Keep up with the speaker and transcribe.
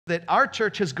that our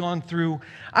church has gone through,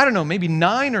 I don't know, maybe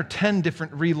 9 or 10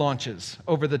 different relaunches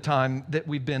over the time that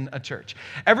we've been a church.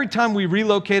 Every time we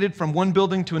relocated from one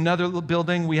building to another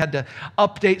building, we had to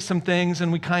update some things,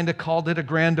 and we kind of called it a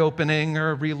grand opening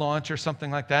or a relaunch or something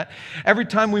like that. Every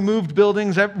time we moved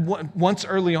buildings, once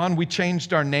early on, we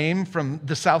changed our name from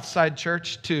the Southside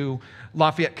Church to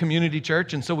Lafayette Community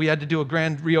Church, and so we had to do a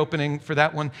grand reopening for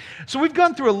that one. So we've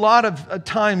gone through a lot of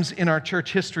times in our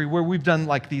church history where we've done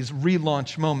like these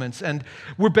relaunch moments, and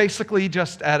we're basically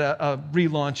just at a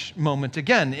relaunch moment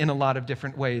again in a lot of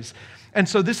different ways. And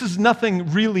so this is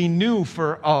nothing really new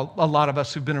for a lot of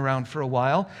us who've been around for a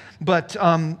while, but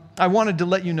I wanted to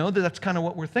let you know that that's kind of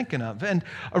what we're thinking of. And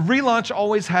a relaunch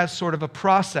always has sort of a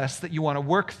process that you want to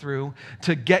work through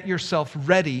to get yourself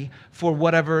ready for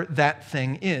whatever that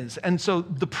thing is. And so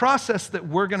the process that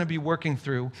we're going to be working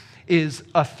through is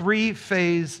a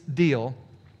 3-phase deal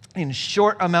in a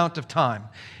short amount of time.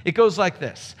 It goes like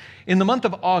this. In the month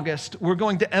of August, we're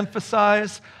going to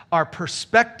emphasize our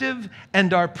perspective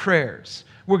and our prayers.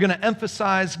 We're going to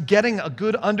emphasize getting a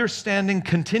good understanding,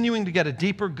 continuing to get a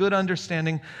deeper, good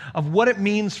understanding of what it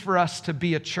means for us to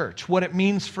be a church, what it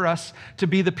means for us to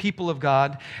be the people of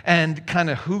God, and kind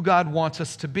of who God wants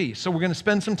us to be. So we're going to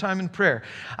spend some time in prayer.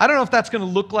 I don't know if that's going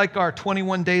to look like our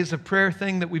 21 days of prayer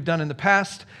thing that we've done in the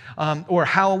past, or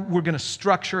how we're going to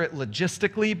structure it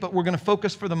logistically, but we're going to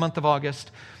focus for the month of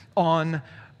August on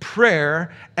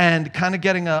prayer and kind of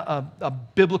getting a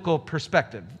biblical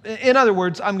perspective. In other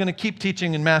words, I'm going to keep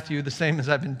teaching in Matthew the same as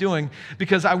I've been doing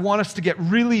because I want us to get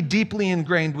really deeply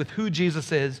ingrained with who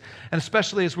Jesus is, and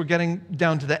especially as we're getting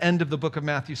down to the end of the book of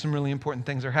Matthew, some really important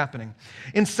things are happening.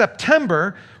 In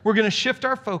September, we're going to shift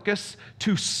our focus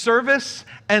to service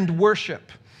and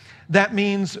worship. That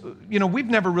means, we've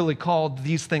never really called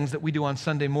these things that we do on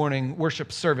Sunday morning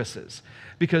worship services,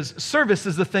 because service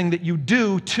is the thing that you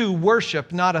do to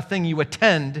worship, not a thing you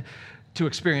attend to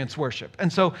experience worship.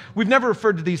 And so we've never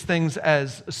referred to these things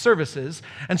as services.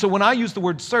 And so when I use the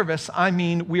word service, I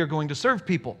mean we are going to serve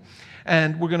people.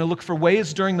 And we're going to look for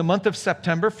ways during the month of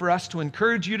September for us to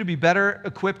encourage you to be better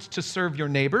equipped to serve your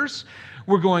neighbors.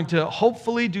 We're going to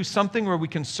hopefully do something where we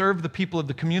can serve the people of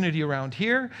the community around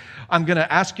here. I'm going to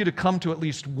ask you to come to at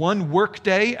least one work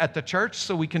day at the church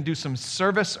so we can do some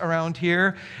service around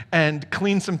here and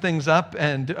clean some things up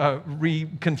and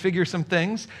reconfigure some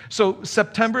things. So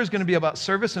September is going to be about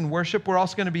service and worship. We're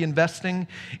also going to be investing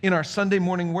in our Sunday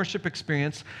morning worship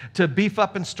experience to beef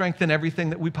up and strengthen everything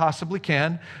that we possibly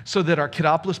can so that our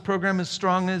Kidopolis program is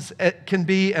strong as it can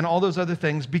be and all those other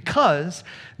things, because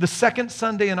the second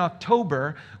Sunday in October,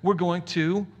 we're going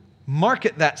to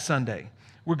market that Sunday.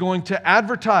 We're going to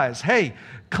advertise, hey,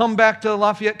 come back to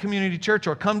Lafayette Community Church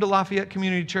or come to Lafayette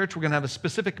Community Church. We're going to have a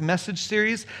specific message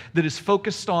series that is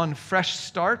focused on fresh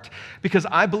start, because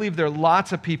I believe there are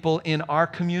lots of people in our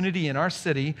community, in our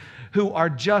city, who are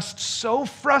just so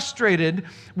frustrated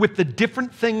with the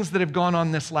different things that have gone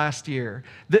on this last year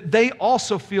that they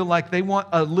also feel like they want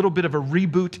a little bit of a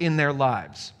reboot in their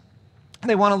lives.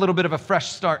 They want a little bit of a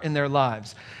fresh start in their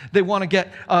lives. They want to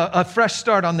get a fresh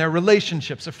start on their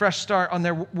relationships, a fresh start on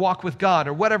their walk with God,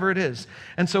 or whatever it is.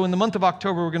 And so in the month of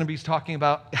October, we're going to be talking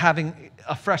about having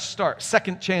a fresh start,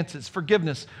 second chances,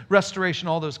 forgiveness, restoration,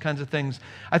 all those kinds of things.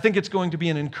 I think it's going to be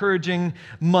an encouraging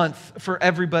month for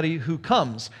everybody who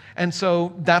comes. And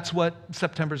so that's what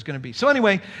September is going to be. So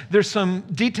anyway, there's some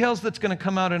details that's going to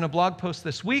come out in a blog post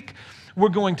this week. We're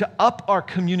going to up our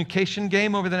communication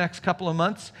game over the next couple of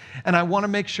months, and I want to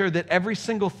make sure that every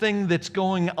single thing that's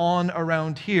going on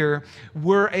around here,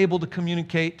 we're able to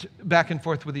communicate back and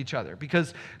forth with each other.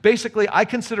 Because basically, I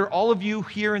consider all of you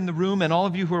here in the room and all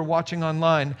of you who are watching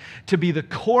online to be the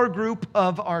core group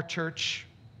of our church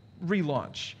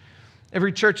relaunch.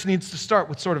 Every church needs to start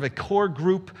with sort of a core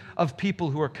group of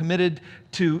people who are committed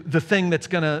to the thing that's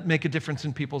going to make a difference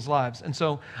in people's lives. And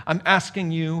so I'm asking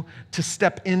you to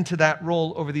step into that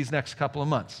role over these next couple of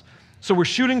months. So we're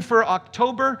shooting for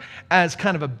October as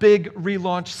kind of a big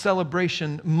relaunch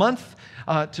celebration month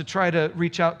to try to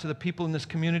reach out to the people in this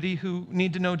community who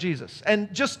need to know Jesus.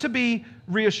 And just to be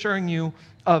reassuring you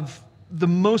of the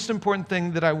most important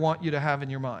thing that I want you to have in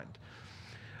your mind.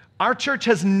 Our church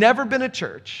has never been a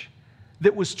church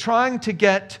that was trying to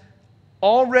get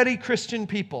already Christian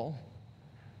people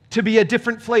to be a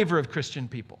different flavor of Christian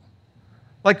people.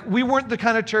 Like, we weren't the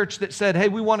kind of church that said, hey,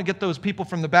 we want to get those people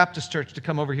from the Baptist church to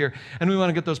come over here, and we want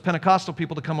to get those Pentecostal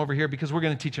people to come over here because we're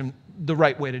going to teach them the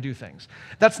right way to do things.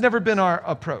 That's never been our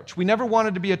approach. We never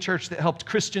wanted to be a church that helped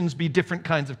Christians be different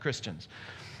kinds of Christians.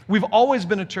 We've always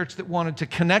been a church that wanted to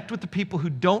connect with the people who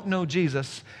don't know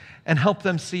Jesus and help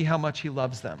them see how much he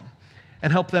loves them.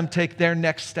 and help them take their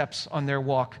next steps on their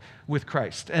walk with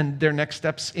Christ and their next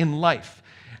steps in life.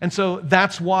 And so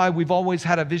that's why we've always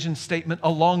had a vision statement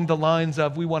along the lines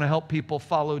of we want to help people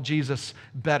follow Jesus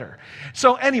better.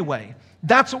 So anyway,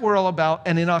 that's what we're all about.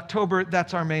 And in October,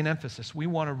 that's our main emphasis. We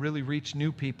want to really reach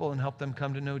new people and help them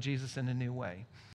come to know Jesus in a new way.